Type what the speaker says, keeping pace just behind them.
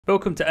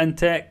Welcome to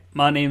InTech.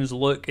 My name is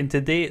Luke, and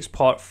today it's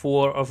part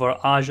 4 of our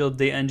Azure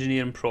Data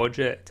Engineering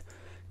project.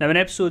 Now, in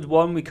episode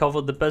 1, we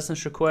covered the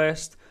business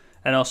request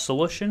and our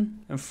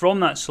solution, and from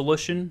that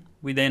solution,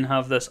 we then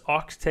have this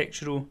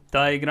architectural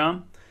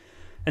diagram.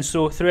 And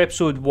so, through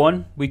episode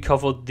 1, we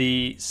covered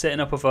the setting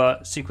up of a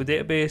SQL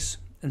database,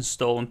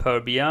 installing Power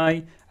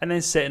BI, and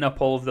then setting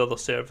up all of the other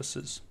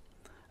services.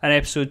 In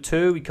episode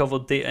 2, we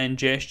covered data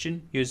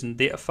ingestion using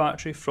Data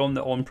Factory from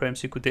the on-prem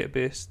SQL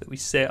database that we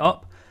set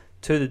up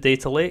to the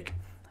data lake.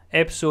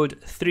 Episode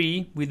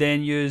 3, we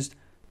then used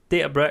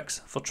Databricks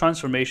for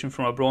transformation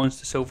from a bronze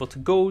to silver to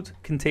gold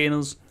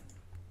containers.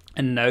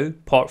 And now,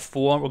 part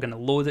 4, we're going to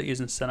load it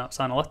using Synapse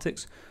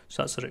Analytics.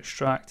 So that's our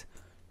extract,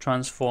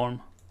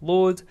 transform,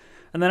 load.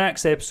 And the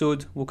next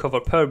episode, we'll cover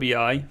Power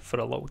BI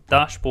for a little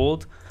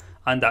dashboard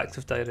and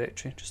Active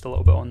Directory, just a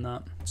little bit on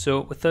that.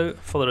 So without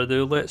further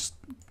ado, let's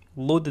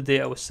load the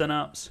data with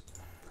Synapse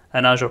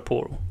and Azure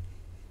Portal.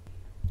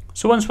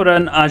 So once we're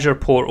in Azure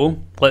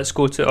Portal, let's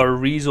go to our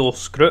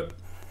resource group,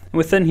 and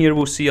within here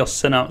we'll see our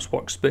Synapse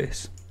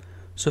workspace.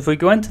 So if we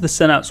go into the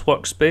Synapse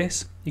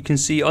workspace, you can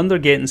see under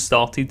Getting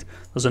Started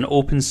there's an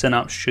Open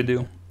Synapse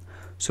Studio.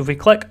 So if we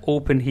click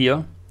Open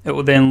here, it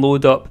will then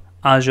load up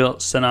Azure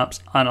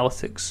Synapse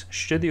Analytics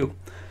Studio.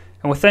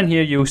 And within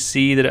here you'll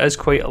see that it is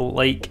quite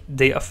like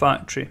Data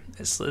Factory.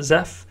 It's as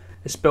if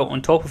it's built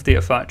on top of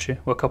Data Factory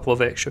with a couple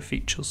of extra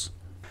features.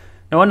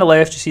 Now on the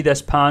left you see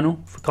this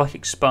panel. If we click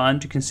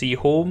Expand, you can see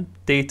Home,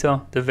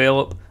 Data,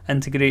 Develop,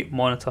 Integrate,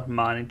 Monitor,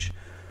 Manage.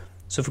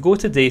 So if we go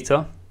to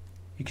Data,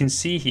 you can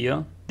see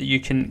here that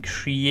you can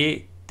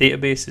create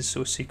databases,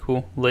 so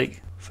SQL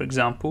like for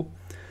example.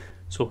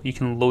 So you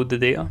can load the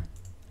data.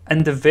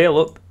 In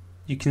Develop,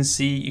 you can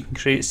see you can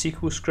create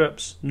SQL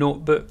scripts,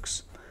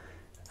 notebooks,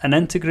 and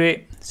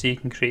Integrate, so you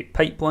can create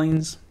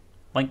pipelines,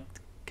 linked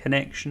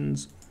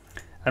connections,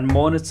 and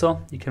Monitor,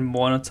 you can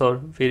monitor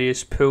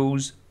various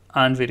pools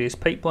and various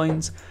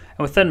pipelines, and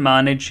within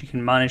Manage you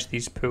can manage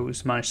these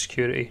pools, manage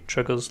security,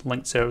 triggers,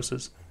 linked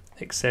services,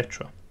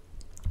 etc.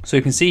 So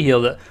you can see here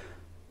that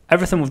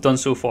everything we've done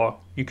so far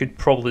you could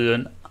probably do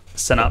in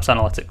Synapse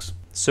Analytics.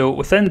 So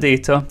within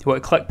Data you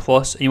want to click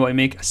plus and you want to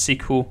make a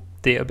SQL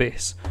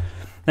database.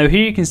 Now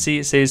here you can see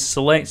it says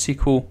select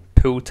SQL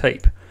pool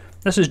type.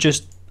 This is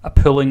just a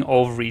pooling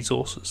of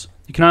resources.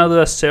 You can either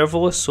do a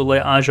serverless, so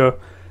let Azure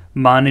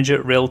manage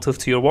it relative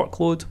to your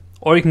workload,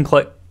 or you can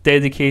click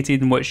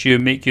dedicated, in which you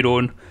make your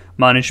own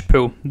managed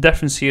pool. The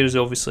difference here is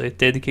obviously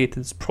dedicated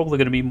is probably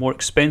going to be more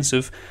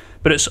expensive,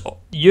 but its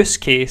use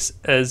case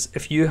is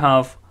if you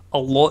have a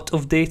lot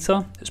of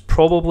data, it's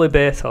probably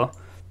better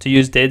to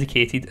use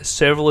dedicated.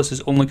 Serverless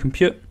is only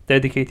compute,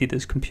 dedicated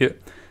is compute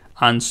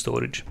and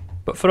storage.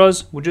 But for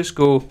us, we'll just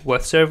go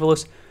with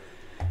serverless,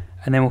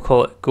 and then we'll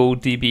call it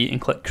GoldDB and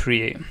click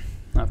create.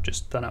 I've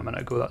just done it a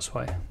minute ago, that's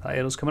why that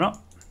error's coming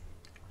up.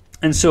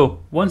 And so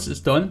once it's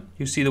done,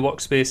 you'll see the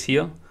workspace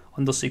here.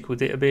 Under SQL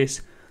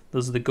database,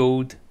 there's the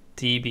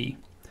GoldDB.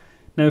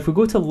 Now if we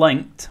go to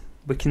linked,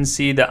 we can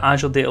see that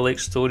Azure Data Lake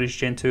Storage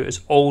Gen 2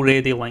 is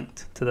already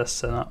linked to this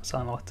Synapse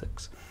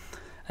Analytics.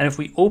 And if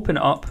we open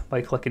it up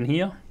by clicking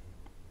here,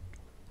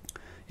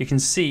 you can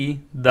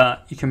see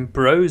that you can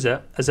browse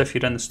it as if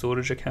you're in the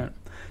storage account.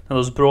 Now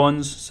there's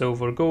bronze,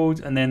 silver, gold,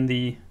 and then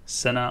the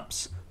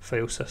Synapse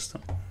file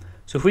system.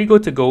 So if we go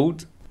to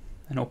gold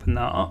and open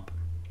that up,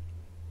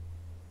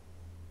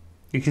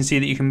 you can see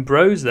that you can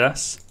browse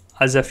this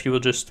as if you were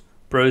just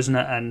browsing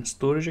it in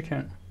storage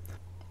account.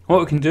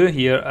 What we can do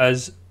here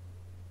is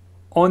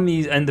on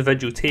these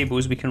individual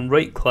tables we can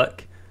right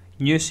click,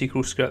 new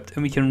SQL script,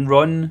 and we can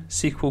run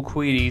SQL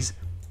queries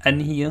in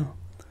here.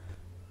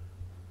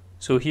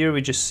 So here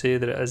we just say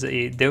that it is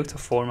a Delta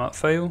format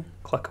file,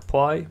 click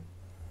apply,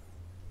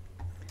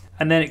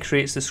 and then it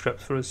creates the script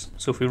for us.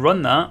 So if we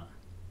run that,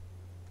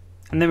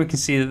 and then we can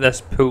see that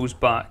this pulls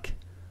back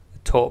the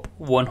top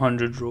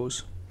 100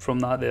 rows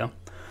from that there.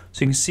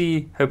 So you can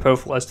see how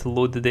powerful it is to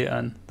load the data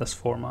in this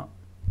format.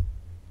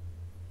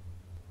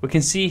 We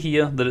can see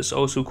here that it's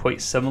also quite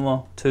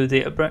similar to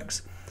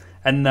Databricks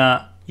in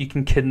that you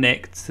can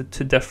connect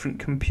to different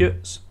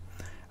computes,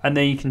 and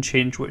then you can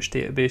change which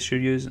database you're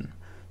using.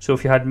 So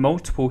if you had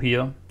multiple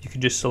here, you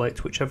could just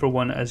select whichever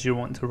one it is you're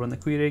wanting to run the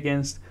query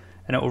against,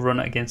 and it will run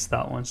it against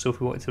that one. So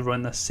if we wanted to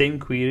run the same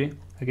query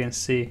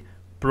against, say,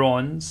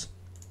 bronze,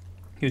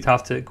 you'd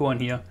have to go on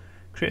here,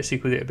 create a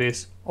SQL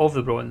database of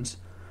the bronze,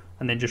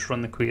 and then just run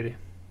the query.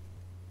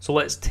 So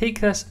let's take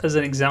this as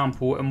an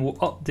example and we'll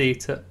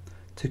update it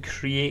to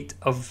create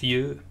a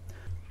view.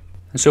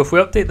 And so if we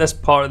update this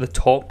part at the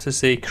top to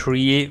say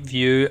create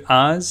view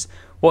as,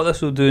 what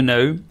this will do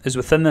now is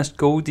within this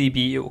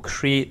GoldDB it will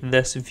create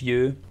this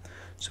view.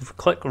 So if we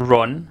click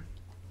run,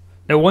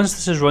 now once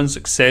this is run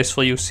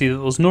successfully you'll see that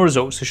there's no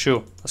results to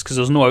show. That's because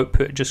there's no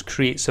output, it just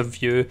creates a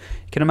view. You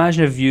can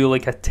imagine a view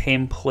like a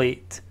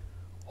template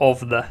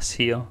of this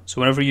here.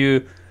 So whenever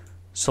you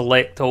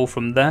select all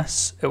from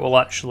this, it will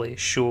actually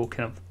show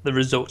kind of the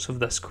results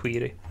of this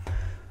query.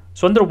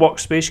 So under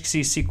workspace you can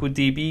see SQL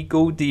DB,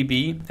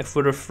 GoldDB. If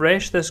we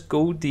refresh this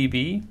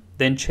GoldDB,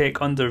 then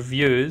check under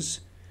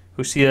views,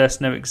 We'll see this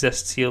now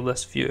exists here,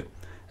 this view.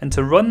 And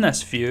to run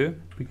this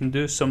view, we can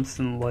do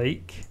something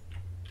like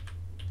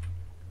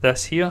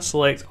this here.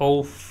 Select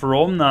all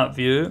from that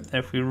view.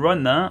 If we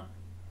run that,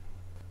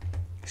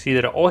 see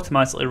that it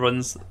automatically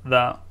runs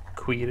that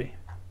query.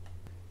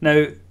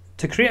 Now,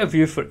 to create a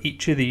view for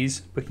each of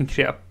these, we can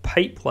create a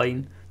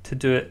pipeline to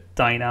do it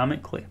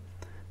dynamically.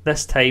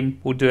 This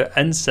time, we'll do it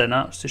in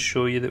Synapse to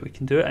show you that we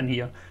can do it in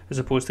here, as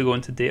opposed to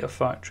going to Data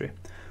Factory.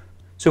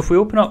 So if we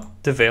open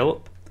up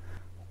Develop,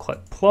 we'll click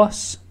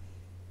plus,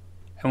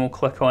 and we'll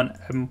click on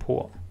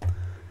Import.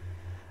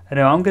 And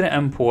now I'm going to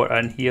import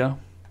in here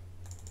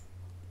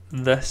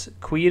this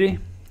query,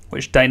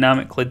 which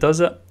dynamically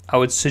does it. I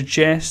would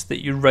suggest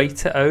that you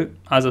write it out,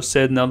 as I've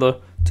said in other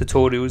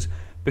tutorials,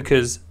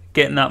 because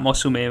getting that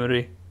muscle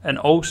memory, and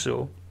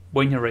also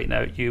when you're writing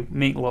out, you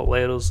make little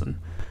errors, and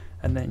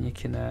then you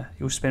can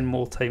you'll spend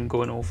more time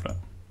going over it.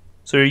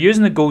 So you're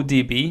using the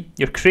GoDB,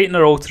 you're creating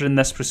or altering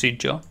this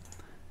procedure,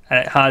 and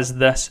it has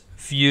this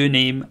view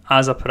name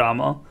as a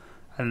parameter,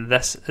 and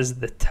this is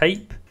the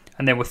type.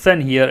 And then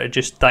within here, it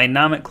just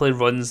dynamically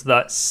runs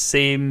that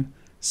same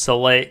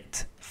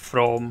select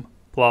from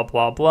blah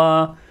blah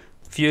blah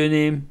view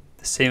name,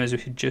 the same as we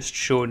had just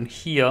shown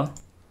here.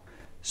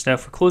 So now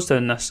if we close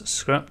down this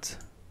script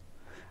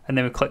and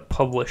then we click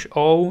publish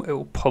all, it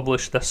will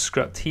publish this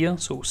script here,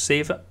 so we'll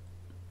save it.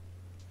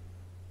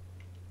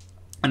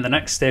 And the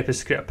next step is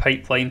to create a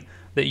pipeline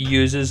that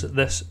uses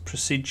this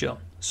procedure.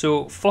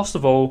 So first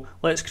of all,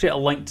 let's create a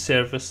linked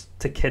service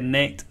to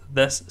connect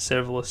this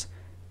serverless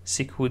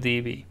SQL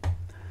DB.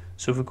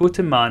 So if we go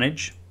to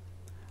manage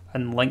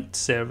and linked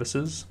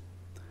services,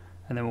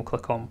 and then we'll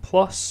click on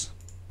plus,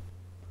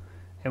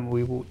 and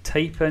we will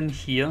type in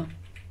here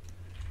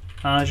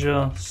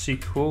Azure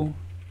SQL,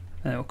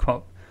 and it will come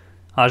up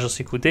Azure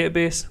SQL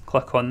Database.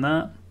 Click on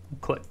that, we'll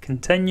click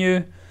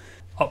continue.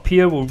 Up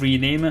here we'll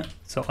rename it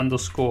to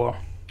underscore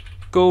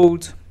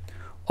gold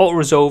auto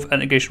resolve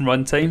integration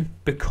runtime,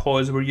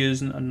 because we're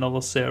using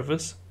another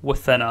service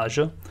within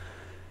Azure.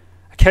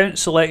 Account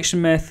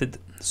selection method,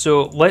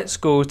 so let's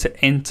go to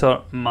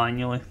enter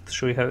manually to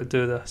show you how to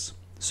do this.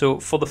 So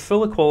for the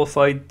fully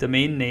qualified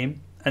domain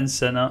name in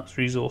Synapse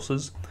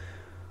resources,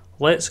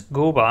 let's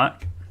go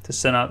back to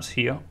Synapse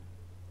here.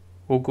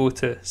 We'll go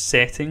to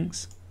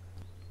settings,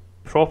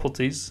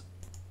 properties,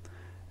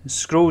 and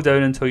scroll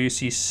down until you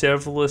see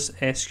serverless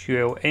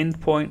SQL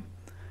endpoint.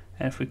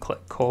 And if we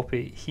click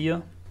copy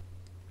here,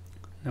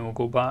 then we'll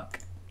go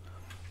back,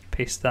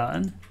 paste that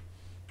in.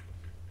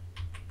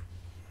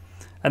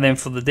 And then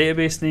for the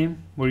database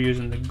name, we're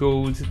using the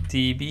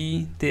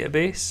GoldDB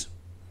database.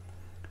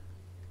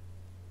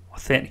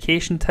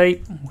 Authentication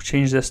type, we'll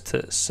change this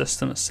to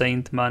system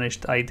assigned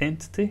managed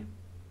identity,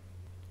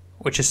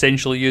 which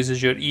essentially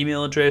uses your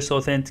email address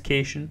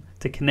authentication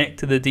to connect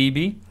to the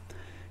DB.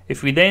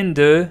 If we then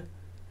do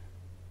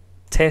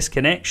test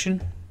connection,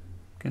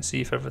 you can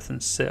see if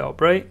everything's set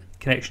up right.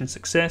 Connection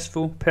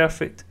successful,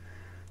 perfect.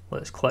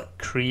 Let's click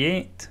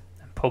create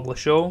and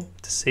publish all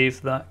to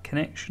save that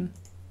connection.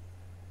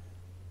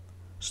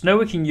 So now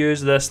we can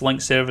use this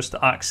link service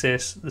to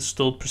access the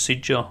stored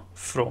procedure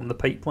from the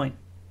pipeline.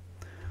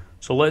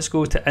 So let's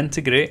go to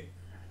integrate.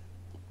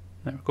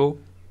 There we go,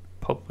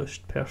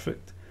 published,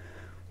 perfect.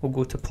 We'll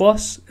go to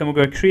plus and we're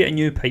going to create a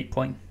new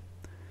pipeline.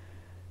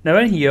 Now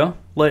in here,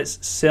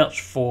 let's search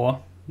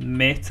for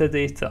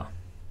metadata.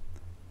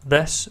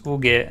 This will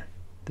get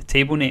the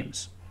table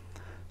names.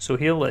 So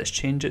here let's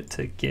change it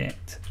to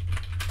get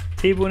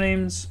table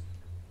names.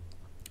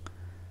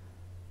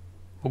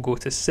 We'll go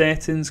to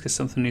settings because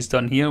something is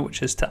done here,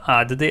 which is to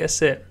add a data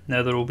set.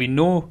 Now there will be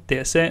no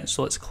data set,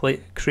 so let's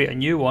create a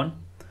new one.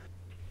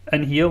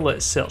 In here,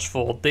 let's search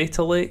for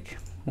data lake.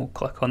 We'll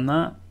click on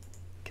that,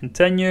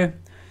 continue.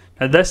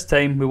 Now this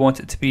time we want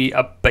it to be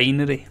a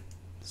binary,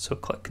 so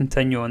click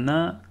continue on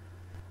that.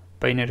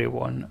 Binary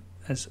one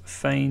is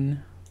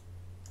fine.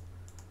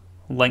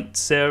 Linked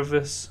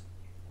service,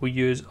 we'll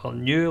use our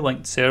new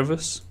linked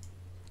service.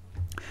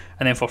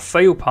 And then for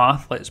file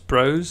path, let's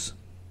browse.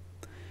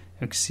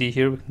 You can see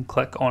here we can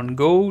click on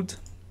gold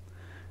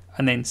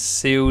and then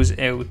sales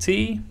LT,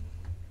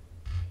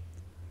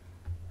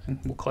 and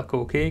we'll click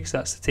OK because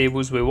that's the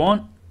tables we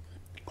want.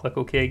 Click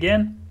OK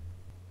again.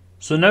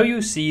 So now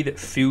you'll see that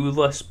field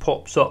list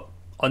pops up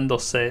under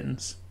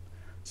settings.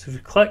 So if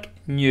you click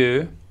new,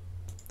 you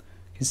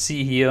can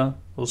see here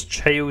there's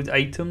child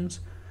items.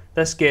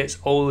 This gets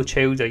all the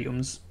child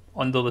items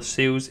under the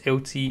sales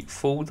LT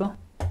folder,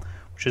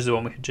 which is the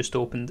one we had just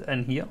opened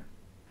in here.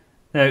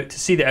 Now to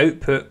see the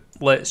output,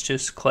 let's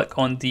just click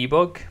on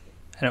debug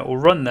and it will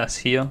run this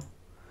here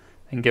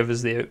and give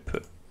us the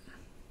output.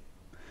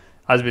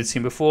 As we'd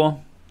seen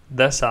before,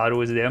 this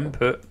arrow is the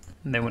input,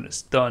 and then when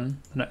it's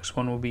done, the next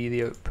one will be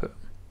the output.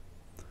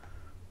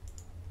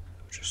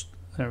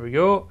 There we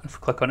go. If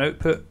we click on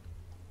output,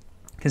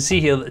 you can see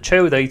here that the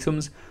child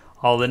items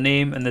are the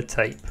name and the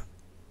type.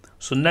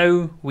 So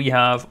now we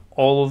have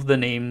all of the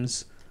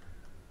names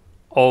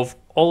of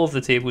all of the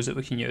tables that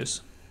we can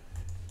use.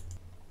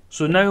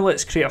 So now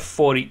let's create a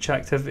for each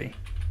activity.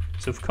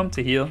 So if we come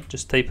to here,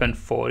 just type in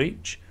for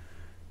each.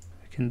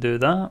 We can do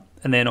that.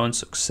 And then on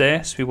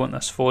success, we want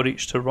this for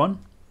each to run.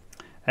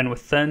 And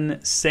within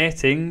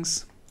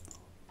settings,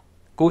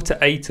 go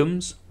to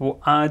items,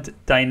 we'll add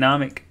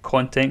dynamic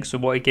content, so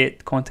we want to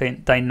get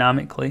content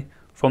dynamically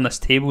from this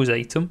tables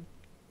item.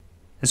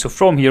 And so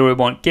from here we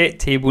want get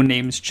table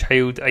names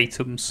child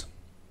items.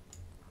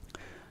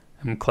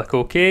 And click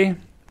OK,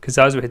 because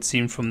as we had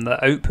seen from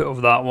the output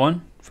of that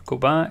one, if we go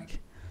back,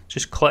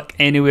 just click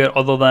anywhere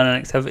other than an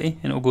activity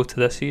and it'll go to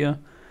this here.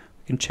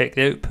 We can check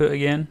the output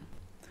again.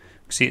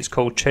 We see it's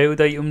called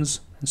child items,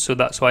 and so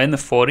that's why in the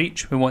for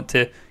each we want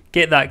to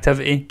get the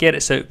activity, get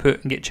its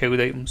output and get child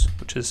items,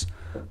 which is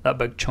that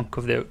big chunk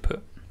of the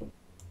output.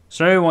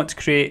 So now we want to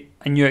create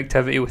a new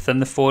activity within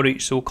the for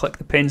each, so we'll click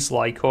the pencil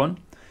icon,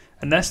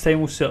 and this time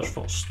we'll search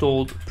for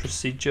stored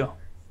procedure,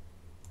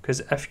 because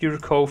if you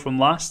recall from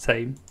last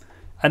time,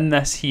 in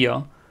this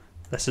here,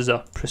 this is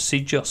a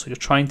procedure, so you're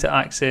trying to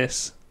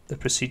access the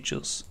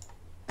procedures.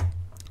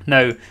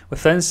 Now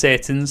within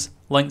settings,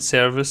 linked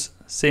service,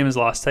 same as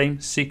last time,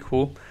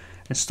 SQL,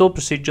 and stored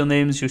procedure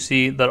names, you'll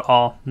see there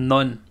are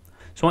none.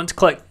 So I want to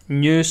click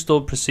new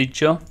stored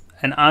procedure,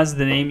 and as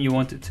the name you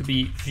want it to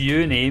be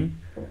view name.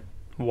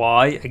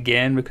 Why?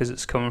 Again, because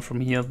it's coming from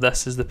here,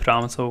 this is the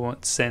parameter we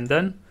want to send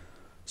in.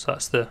 So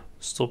that's the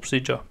stored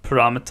procedure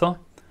parameter.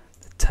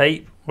 The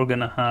type we're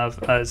going to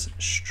have as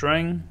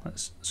string.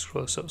 Let's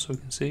scroll this up so we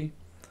can see.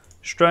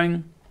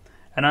 String.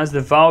 And as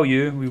the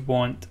value we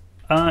want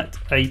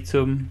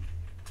 @item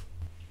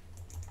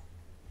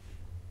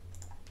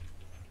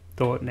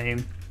dot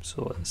name.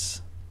 So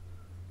let's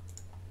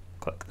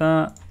click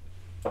that.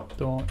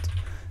 Dot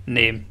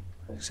name.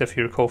 So if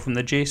you recall from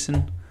the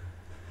JSON,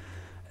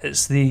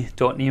 it's the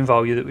dot name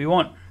value that we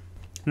want.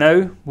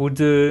 Now we'll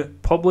do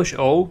publish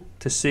all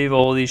to save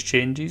all these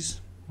changes.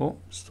 Oh,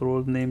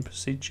 stored name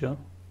procedure.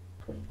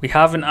 We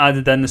haven't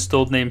added in the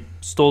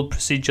stored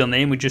procedure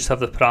name, we just have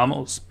the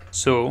parameters.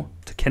 So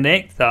to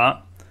connect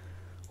that,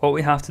 what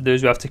we have to do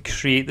is we have to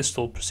create the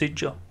stored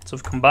procedure. So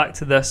if we come back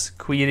to this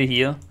query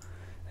here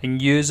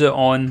and use it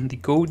on the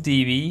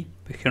GoDB,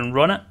 we can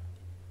run it.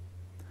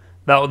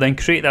 That will then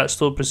create that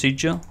stored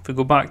procedure. If we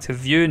go back to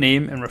view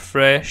name and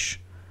refresh,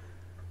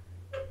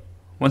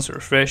 once it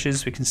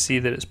refreshes we can see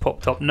that it's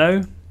popped up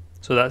now.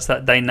 So that's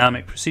that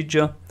dynamic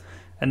procedure,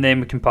 and then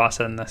we can pass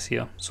in this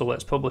here. So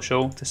let's publish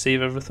all to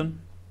save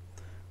everything.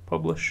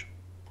 Publish.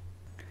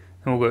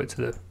 And we'll go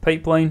to the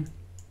pipeline,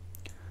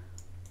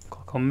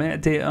 click on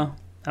metadata,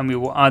 and we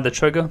will add a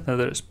trigger now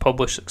that it's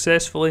published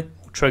successfully.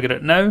 We'll trigger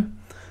it now,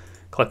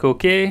 click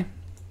OK, and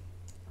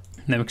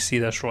then we can see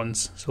this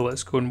runs. So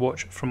let's go and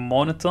watch it from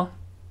monitor.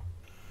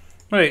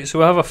 Right, so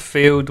we have a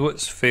failed.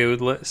 What's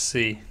failed? Let's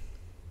see.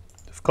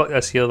 If I click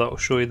this here, that will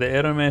show you the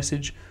error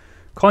message.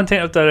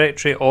 Content of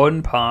directory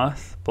on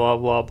path, blah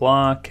blah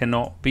blah,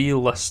 cannot be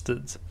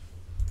listed.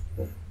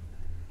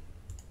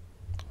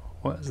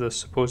 What is this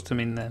supposed to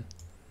mean then?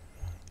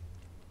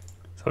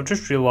 So I've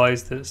just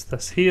realised that it's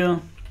this here.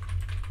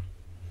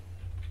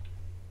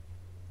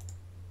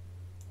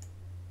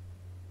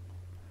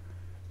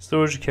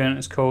 Storage account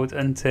is called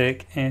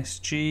Intech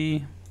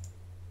SG.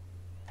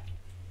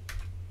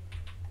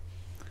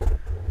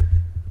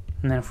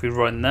 And then if we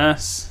run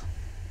this,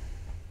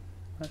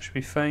 that should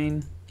be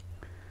fine.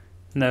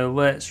 Now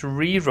let's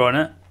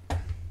rerun it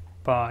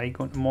by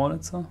going to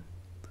monitor,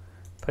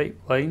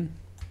 pipeline,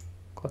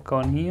 click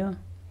on here,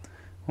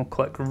 we'll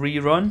click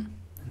rerun,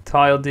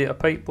 entire data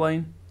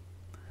pipeline,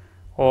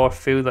 or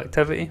failed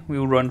activity.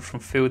 We'll run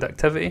from failed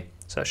activity,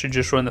 so that should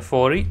just run the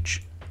for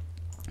each,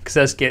 because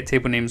this get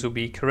table names will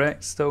be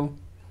correct still.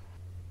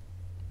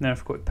 Now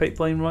if we go to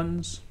pipeline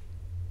runs,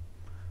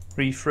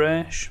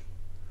 refresh,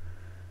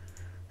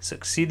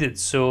 succeeded.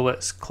 So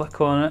let's click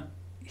on it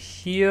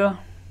here,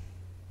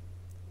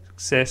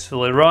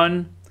 successfully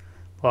run,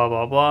 blah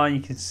blah blah. You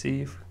can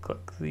see if we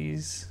click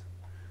these,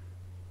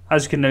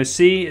 as you can now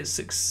see, it's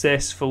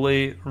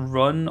successfully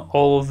run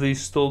all of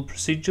these stored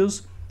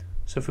procedures.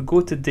 So if we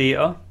go to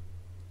data,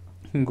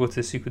 we can go to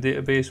the SQL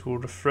database, we'll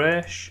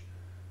refresh,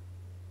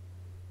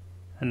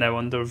 and now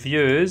under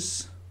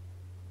views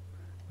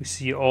we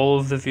see all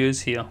of the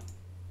views here.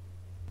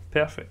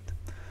 Perfect.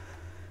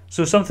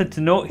 So something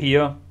to note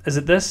here is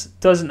that this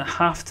doesn't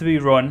have to be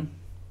run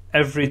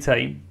every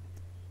time,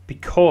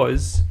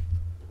 because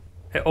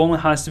it only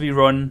has to be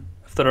run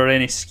if there are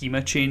any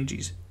schema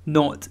changes,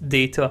 not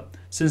data,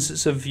 since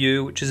it's a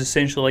view, which is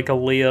essentially like a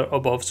layer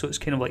above, so it's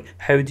kind of like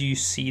how do you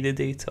see the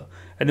data,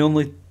 and the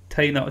only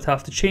time that would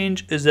have to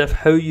change is if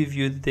how you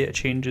view the data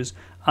changes,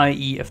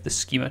 i.e. if the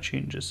schema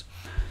changes.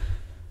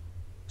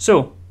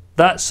 So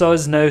that's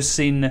us now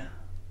seen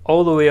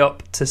all the way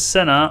up to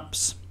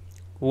Synapse.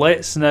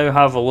 Let's now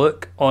have a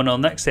look on our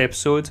next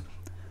episode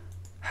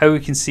how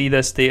we can see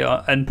this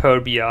data in Power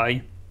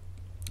BI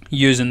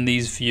using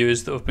these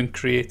views that have been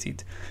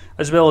created,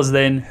 as well as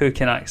then who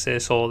can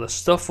access all this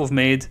stuff we've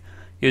made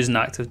using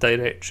Active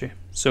Directory.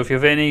 So if you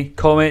have any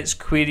comments,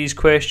 queries,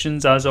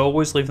 questions, as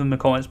always, leave them in the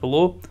comments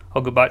below.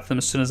 I'll go back to them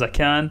as soon as I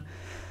can.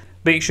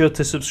 Make sure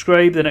to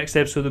subscribe. The next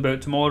episode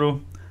about tomorrow.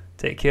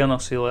 Take care and I'll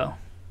see you later.